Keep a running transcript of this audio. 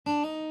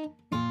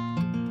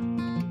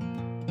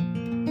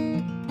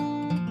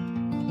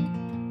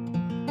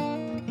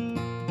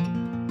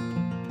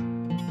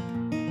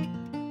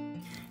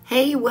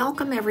Hey,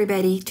 welcome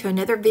everybody to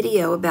another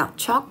video about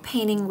chalk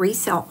painting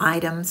resale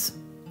items.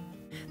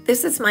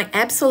 This is my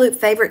absolute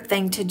favorite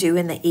thing to do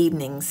in the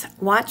evenings.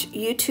 Watch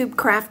YouTube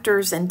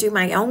crafters and do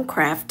my own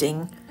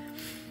crafting,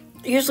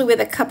 usually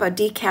with a cup of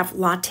decaf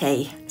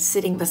latte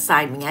sitting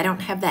beside me. I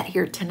don't have that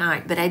here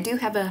tonight, but I do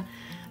have a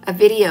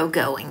video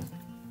going.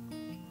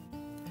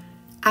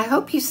 I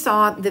hope you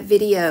saw the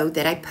video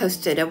that I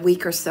posted a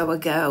week or so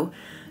ago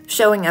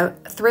showing a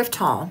thrift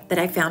haul that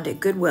I found at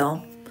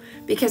Goodwill,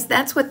 because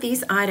that's what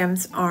these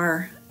items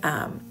are,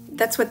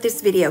 that's what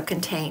this video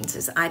contains,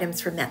 is items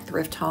from that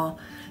thrift haul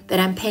that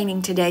I'm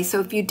painting today.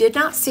 So if you did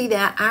not see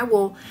that, I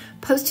will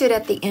post it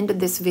at the end of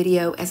this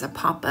video as a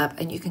pop-up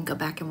and you can go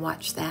back and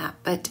watch that.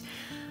 But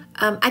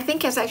I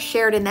think, as I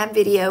shared in that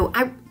video,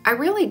 I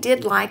really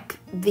did like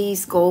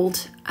these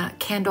gold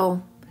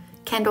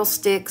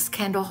candlesticks,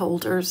 candle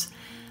holders.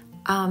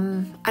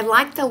 I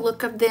like the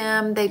look of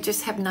them. They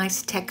just have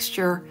nice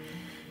texture.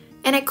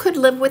 And I could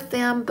live with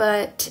them,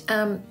 but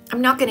I'm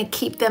not going to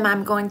keep them.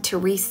 I'm going to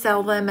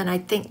resell them. And I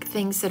think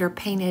things that are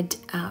painted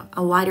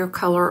a lighter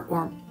color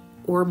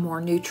or more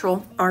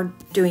neutral are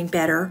doing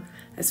better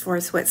as far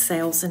as what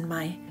sells in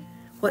my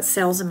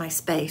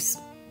space.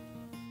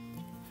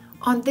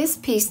 On this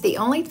piece, the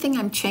only thing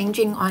I'm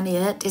changing on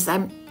it is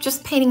I'm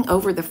just painting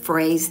over the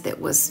phrase that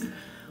was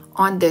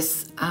on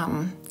this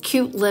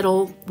cute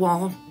little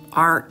wall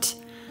art.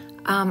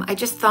 I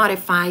just thought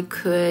if I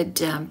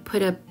could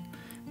put a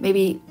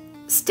maybe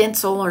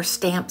stencil or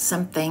stamp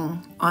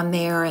something on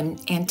there and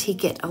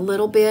antique it a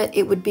little bit,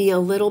 it would be a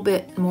little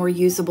bit more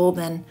usable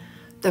than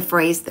the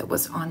phrase that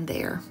was on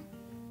there.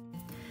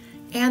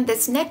 And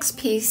this next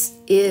piece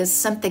is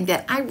something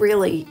that I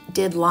really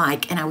did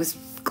like, and I was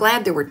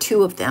glad there were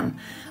two of them.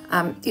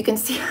 You can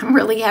see I'm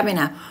really having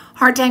a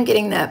hard time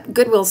getting the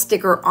Goodwill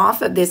sticker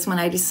off of this when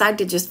I decided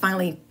to just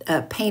finally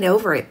paint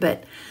over it.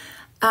 But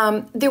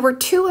there were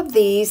two of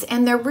these,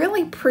 and they're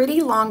really pretty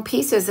long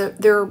pieces.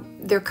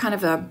 They're kind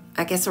of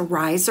I guess a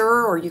riser,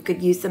 or you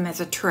could use them as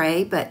a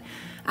tray, but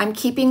I'm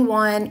keeping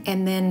one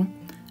and then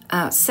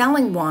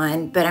selling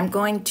one, but I'm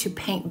going to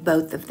paint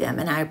both of them.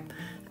 And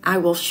I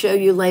will show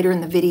you later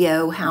in the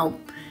video how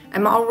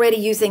I'm already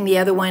using the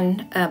other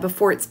one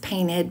before it's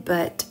painted,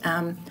 but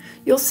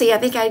you'll see. I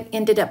think I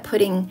ended up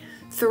putting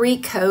 3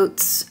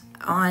 coats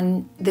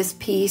on this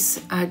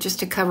piece just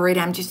to cover it.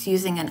 I'm just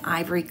using an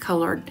ivory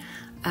colored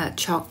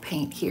chalk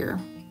paint here.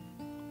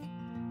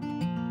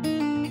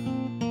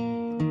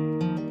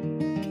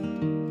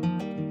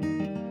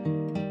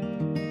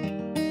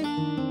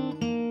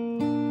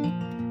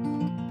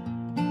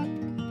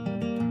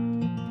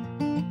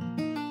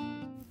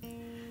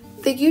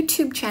 The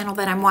YouTube channel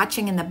that I'm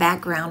watching in the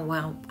background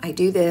while I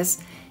do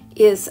this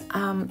is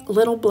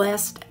Little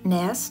Blessed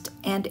Nest,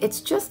 and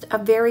it's just a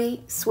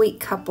very sweet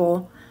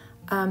couple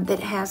that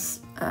has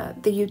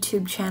the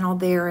YouTube channel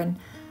there, and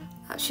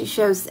she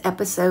shows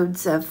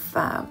episodes of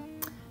a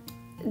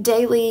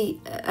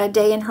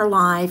day in her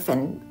life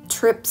and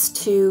trips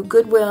to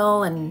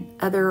Goodwill and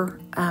other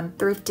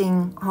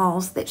thrifting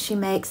hauls that she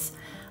makes,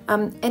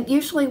 and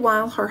usually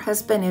while her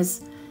husband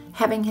is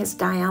having his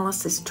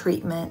dialysis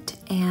treatment.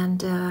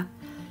 And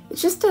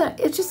it's just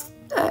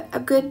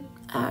a good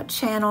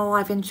channel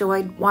I've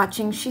enjoyed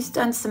watching. She's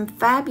done some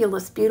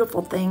fabulous,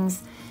 beautiful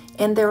things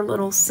in their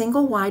little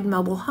single wide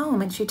mobile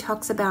home, and she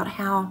talks about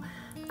how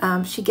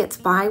she gets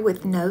by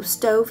with no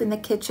stove in the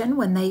kitchen.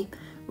 When they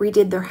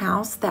redid their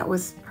house, that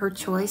was her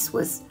choice,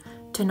 was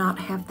to not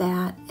have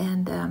that.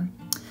 And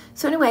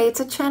so anyway, it's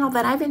a channel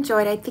that I've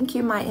enjoyed. I think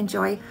you might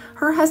enjoy.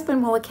 Her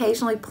husband will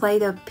occasionally play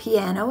the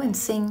piano and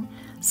sing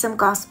some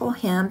gospel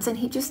hymns, and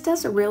he just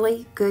does a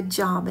really good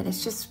job, and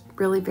it's just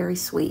really very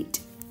sweet.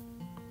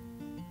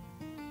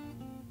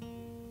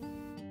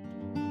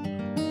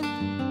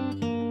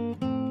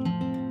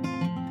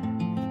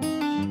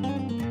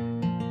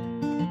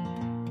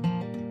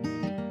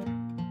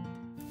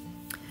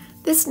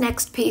 This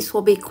next piece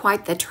will be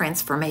quite the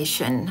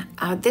transformation.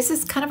 This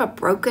is kind of a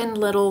broken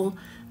little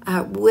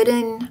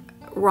wooden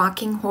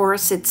rocking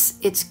horse.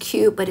 It's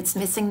cute, but it's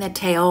missing the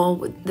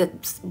tail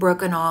that's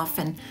broken off,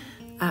 and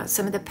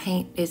some of the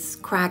paint is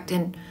cracked,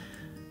 and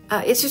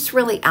it's just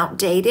really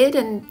outdated,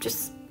 and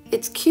just,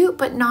 it's cute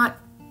but not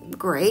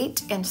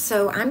great. And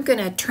so I'm going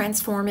to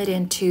transform it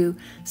into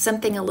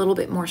something a little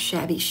bit more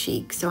shabby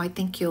chic. So I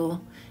think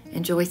you'll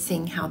enjoy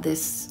seeing how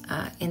this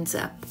ends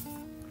up.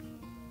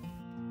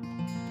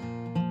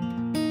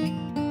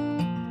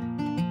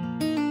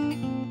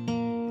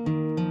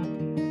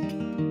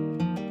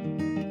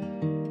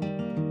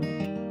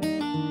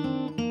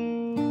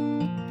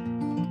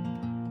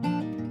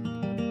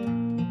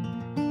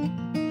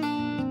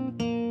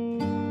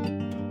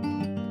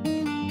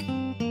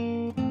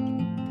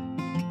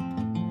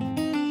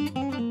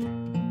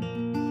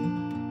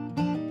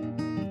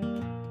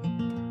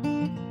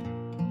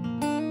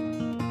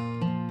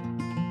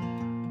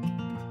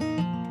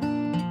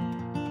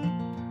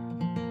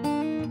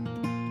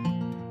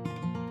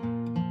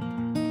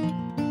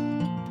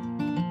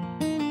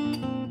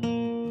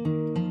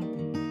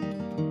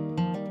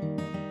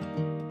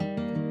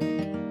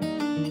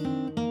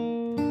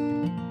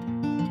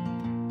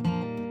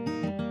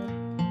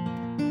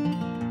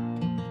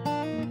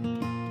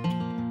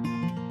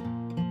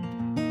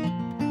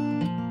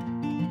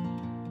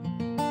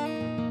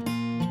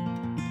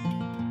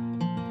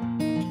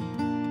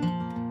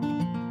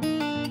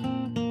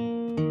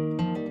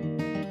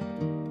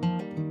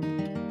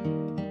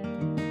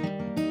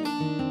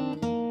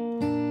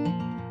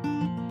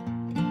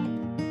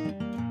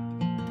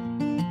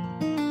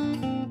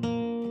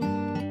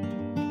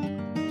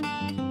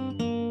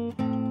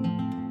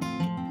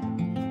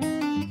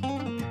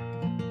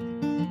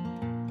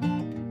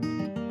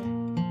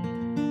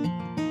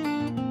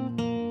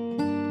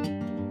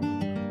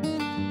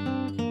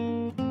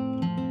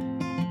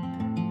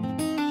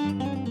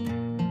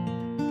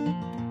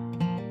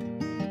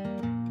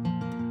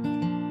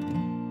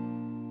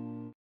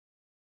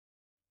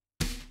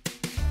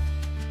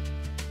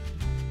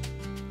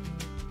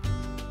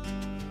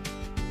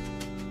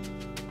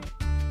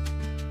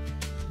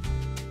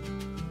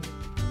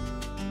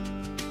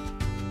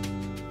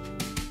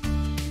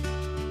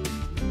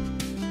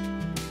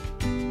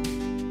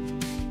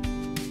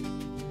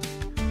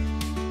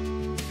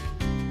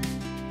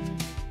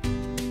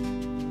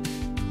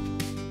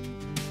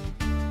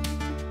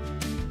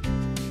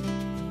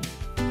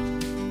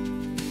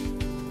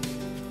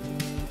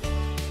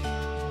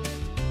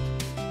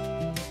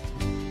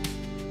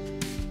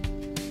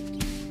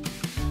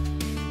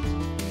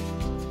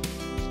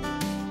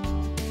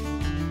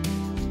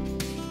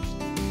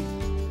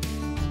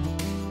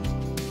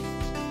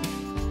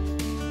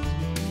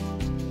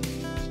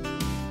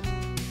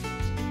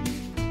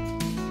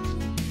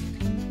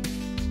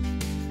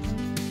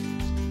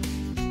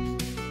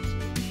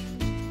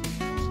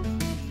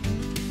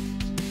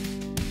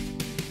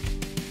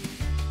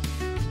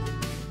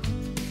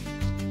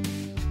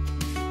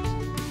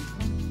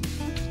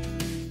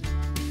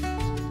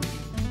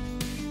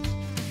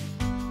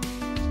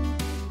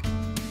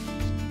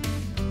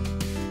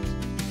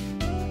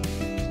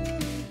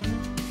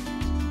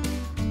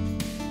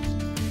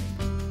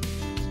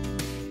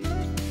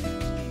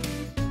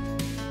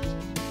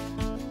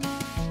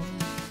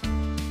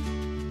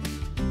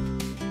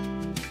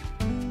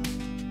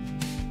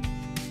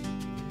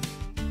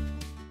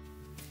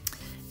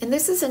 And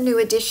this is a new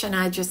addition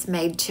I just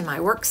made to my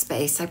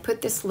workspace. I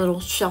put this little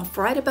shelf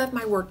right above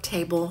my work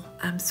table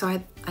so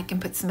I can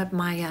put some of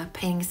my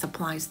painting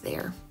supplies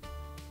there.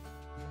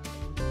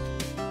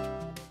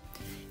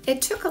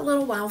 It took a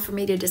little while for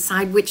me to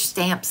decide which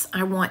stamps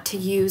I want to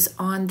use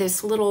on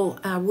this little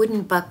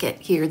wooden bucket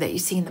here that you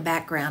see in the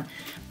background.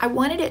 I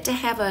wanted it to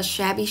have a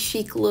shabby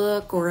chic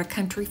look or a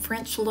country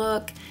French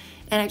look,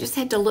 and I just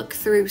had to look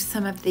through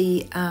some of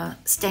the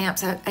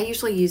stamps. I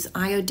usually use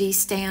IOD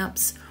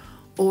stamps,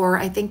 or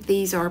I think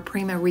these are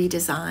Prima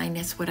Redesign.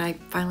 That's what I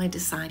finally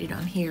decided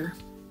on here.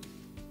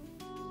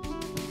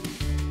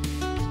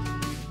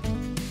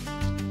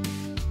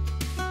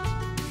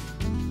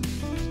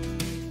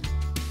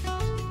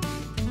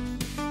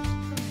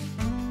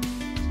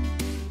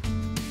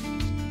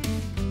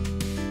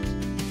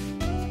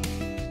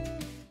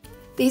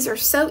 These are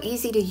so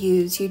easy to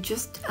use. You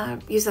just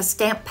use a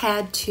stamp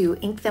pad to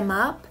ink them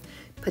up,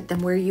 put them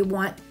where you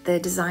want the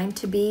design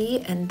to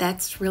be, and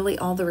that's really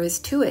all there is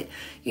to it.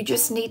 You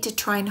just need to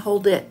try and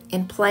hold it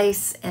in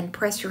place and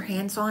press your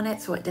hands on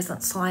it so it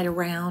doesn't slide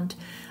around.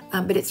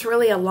 But it's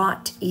really a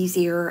lot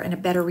easier and a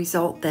better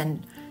result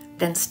than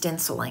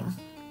stenciling.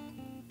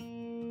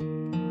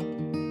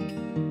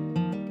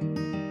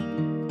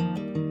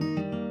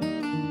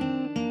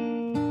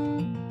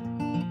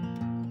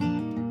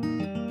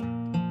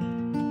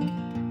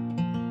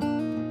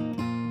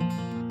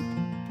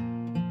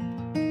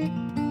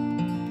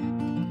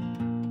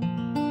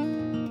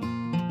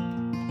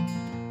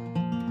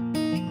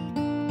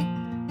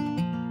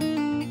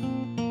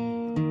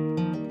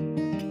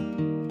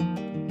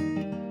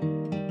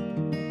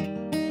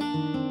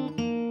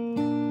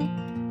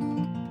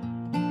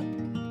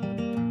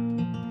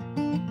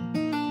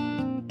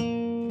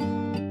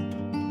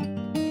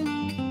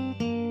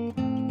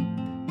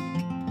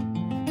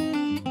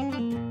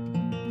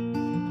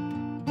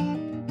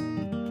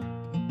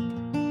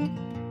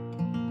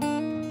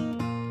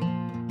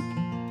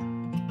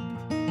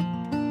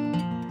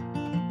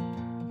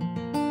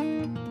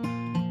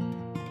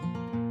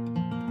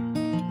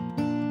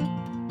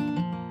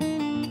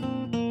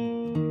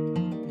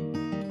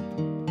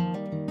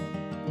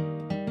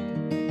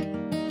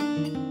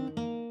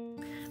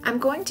 I'm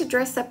going to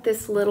dress up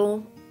this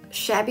little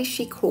shabby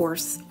chic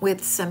horse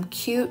with some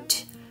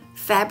cute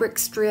fabric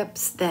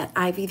strips that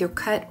I've either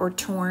cut or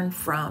torn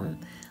from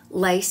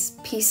lace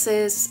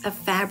pieces of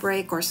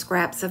fabric or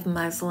scraps of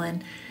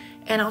muslin.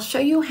 And I'll show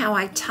you how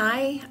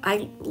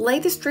I lay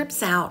the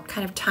strips out,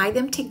 kind of tie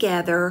them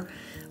together,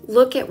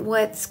 look at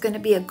what's going to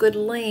be a good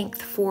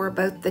length for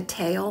both the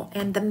tail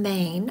and the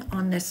mane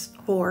on this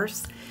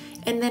horse.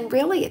 And then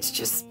really it's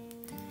just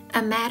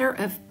a matter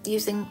of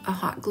using a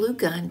hot glue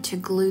gun to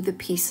glue the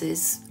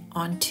pieces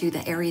onto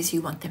the areas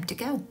you want them to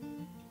go.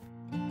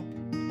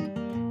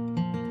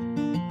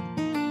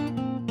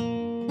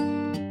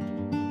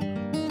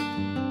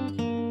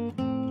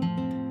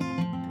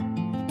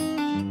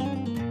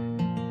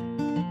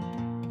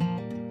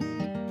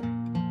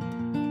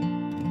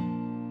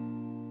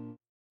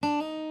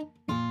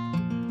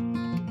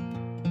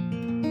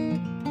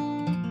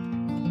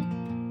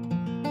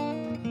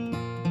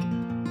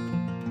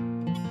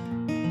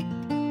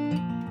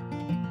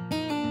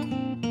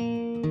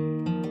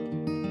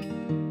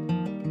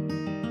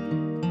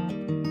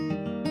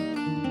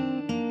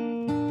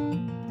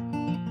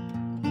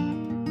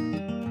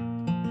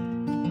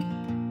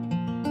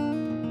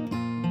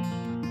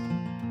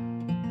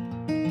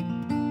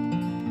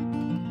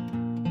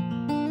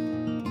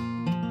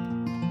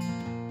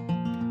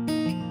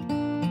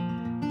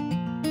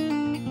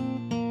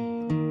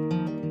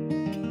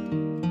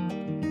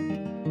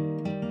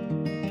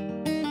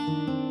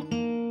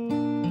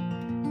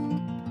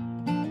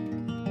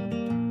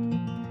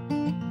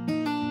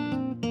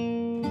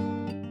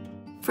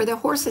 For the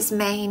horse's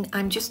mane,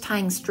 I'm just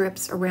tying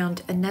strips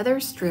around another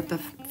strip of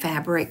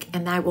fabric,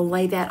 and I will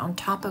lay that on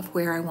top of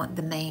where I want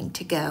the mane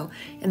to go,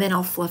 and then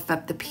I'll fluff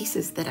up the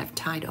pieces that I've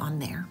tied on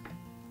there.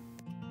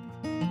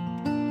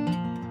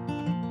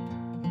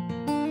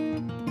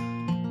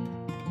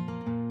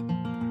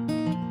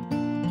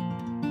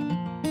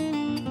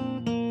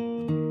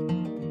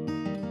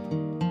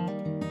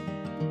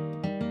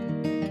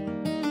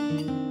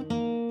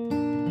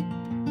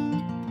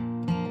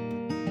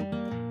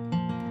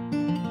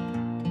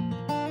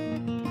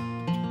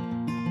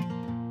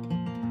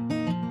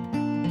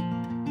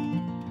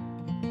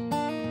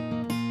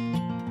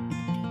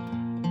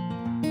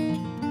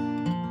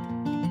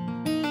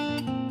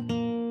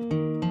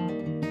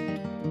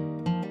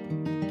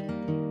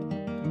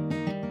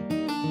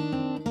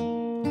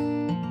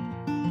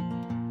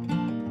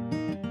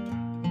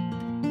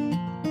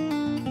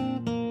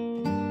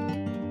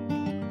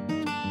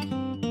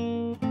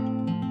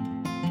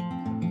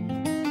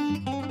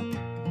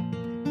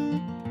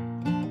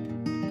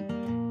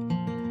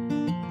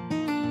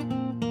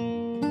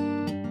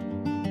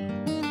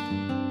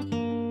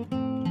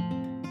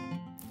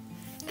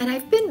 And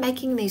I've been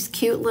making these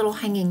cute little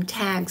hanging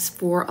tags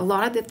for a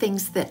lot of the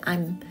things that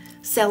I'm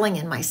selling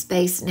in my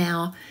space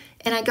now.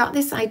 And I got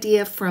this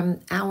idea from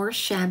Our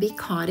Shabby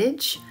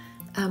Cottage.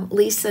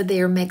 Lisa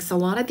there makes a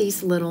lot of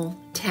these little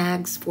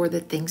tags for the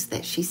things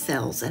that she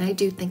sells, and I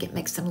do think it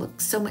makes them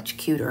look so much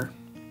cuter.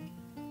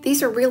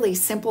 These are really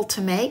simple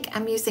to make.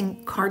 I'm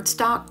using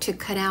cardstock to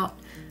cut out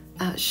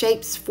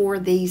shapes for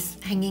these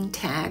hanging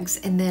tags,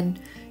 and then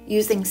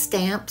using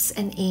stamps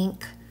and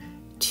ink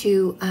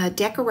to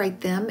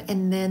decorate them.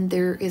 And then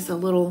there is a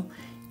little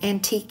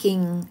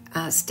antiquing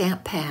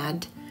stamp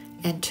pad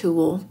and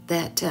tool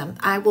that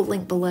I will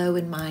link below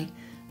in my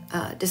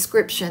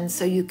description,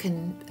 so you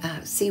can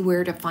see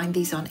where to find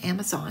these on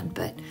Amazon.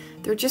 But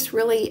they're just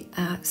really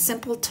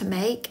simple to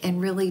make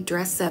and really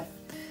dress up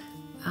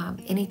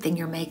anything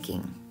you're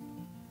making.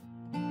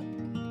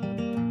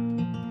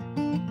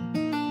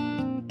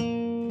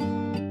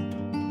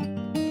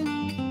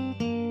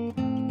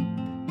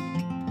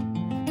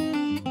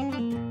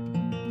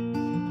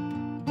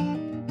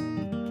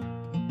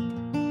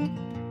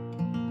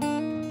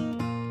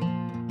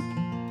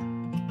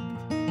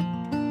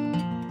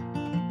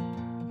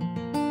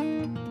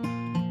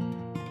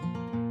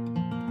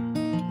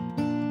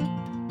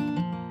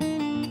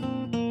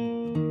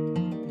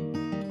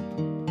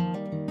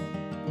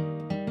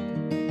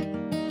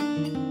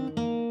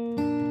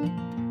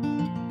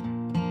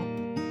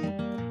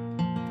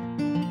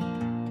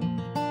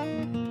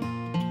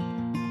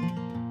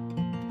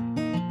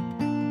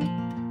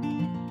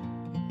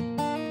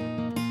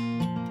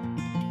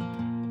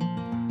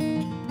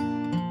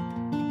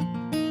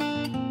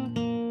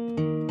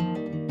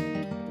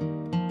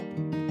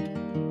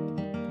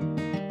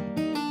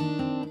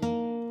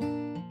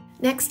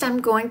 Next, I'm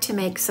going to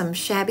make some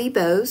shabby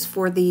bows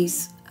for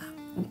these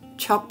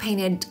chalk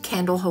painted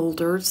candle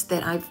holders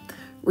that I've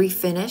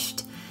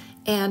refinished.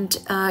 And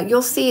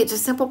you'll see it's a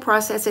simple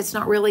process. It's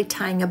not really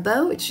tying a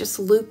bow, it's just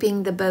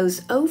looping the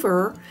bows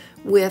over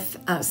with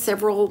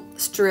several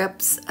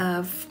strips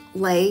of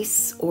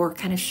lace or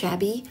kind of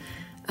shabby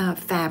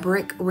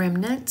fabric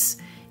remnants.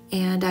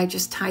 And I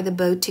just tie the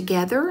bow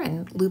together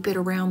and loop it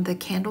around the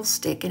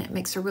candlestick, and it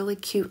makes a really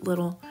cute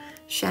little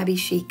shabby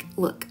chic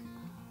look.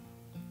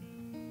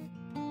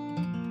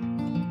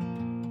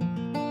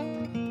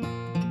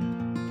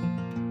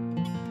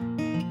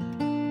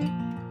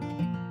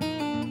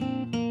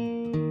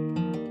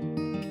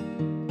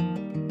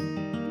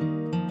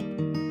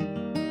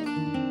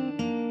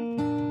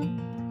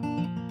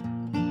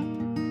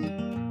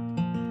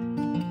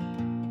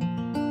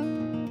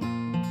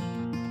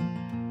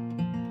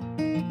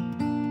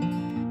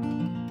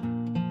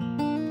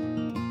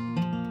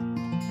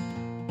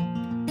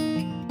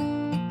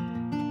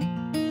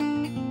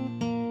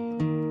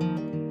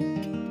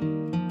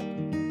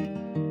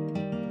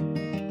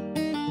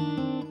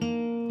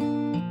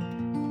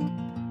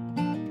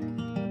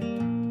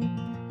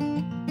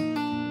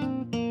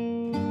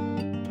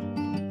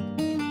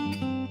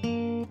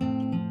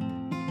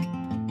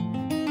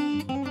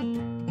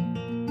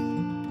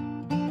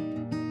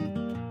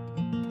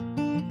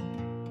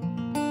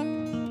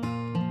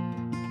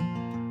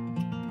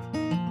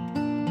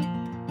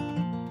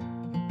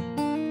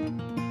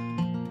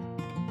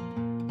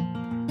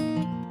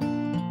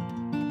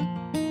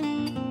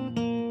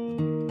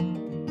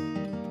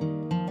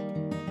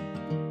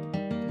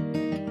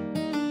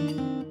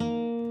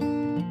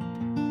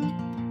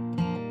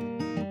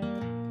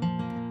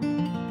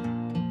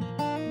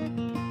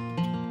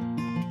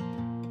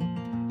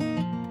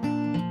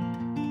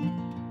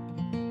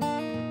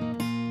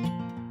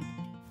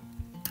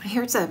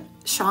 Here's a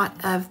shot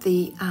of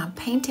the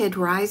painted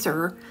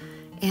riser,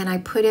 and I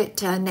put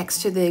it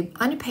next to the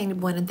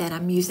unpainted one that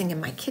I'm using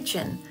in my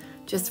kitchen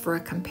just for a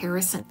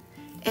comparison.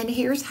 And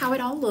here's how it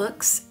all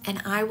looks,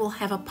 and I will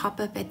have a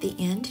pop-up at the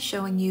end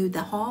showing you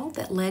the haul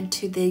that led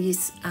to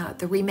these,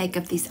 the remake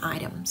of these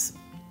items.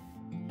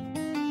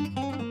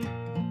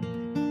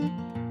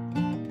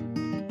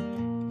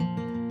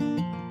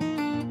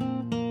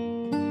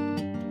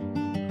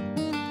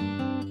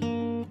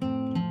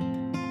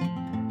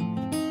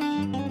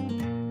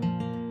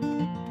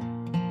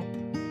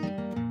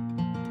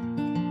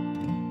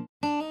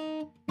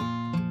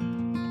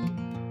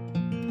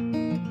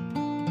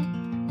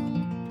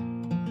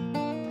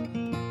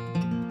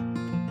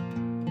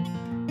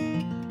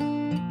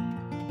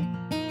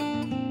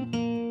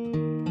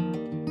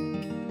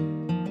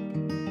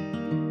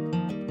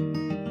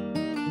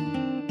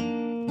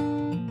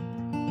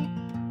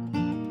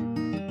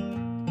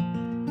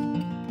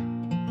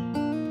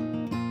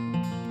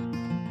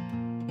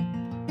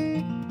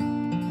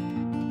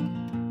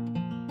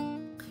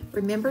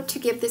 Remember to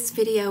give this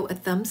video a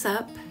thumbs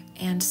up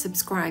and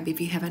subscribe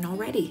if you haven't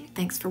already.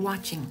 Thanks for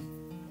watching.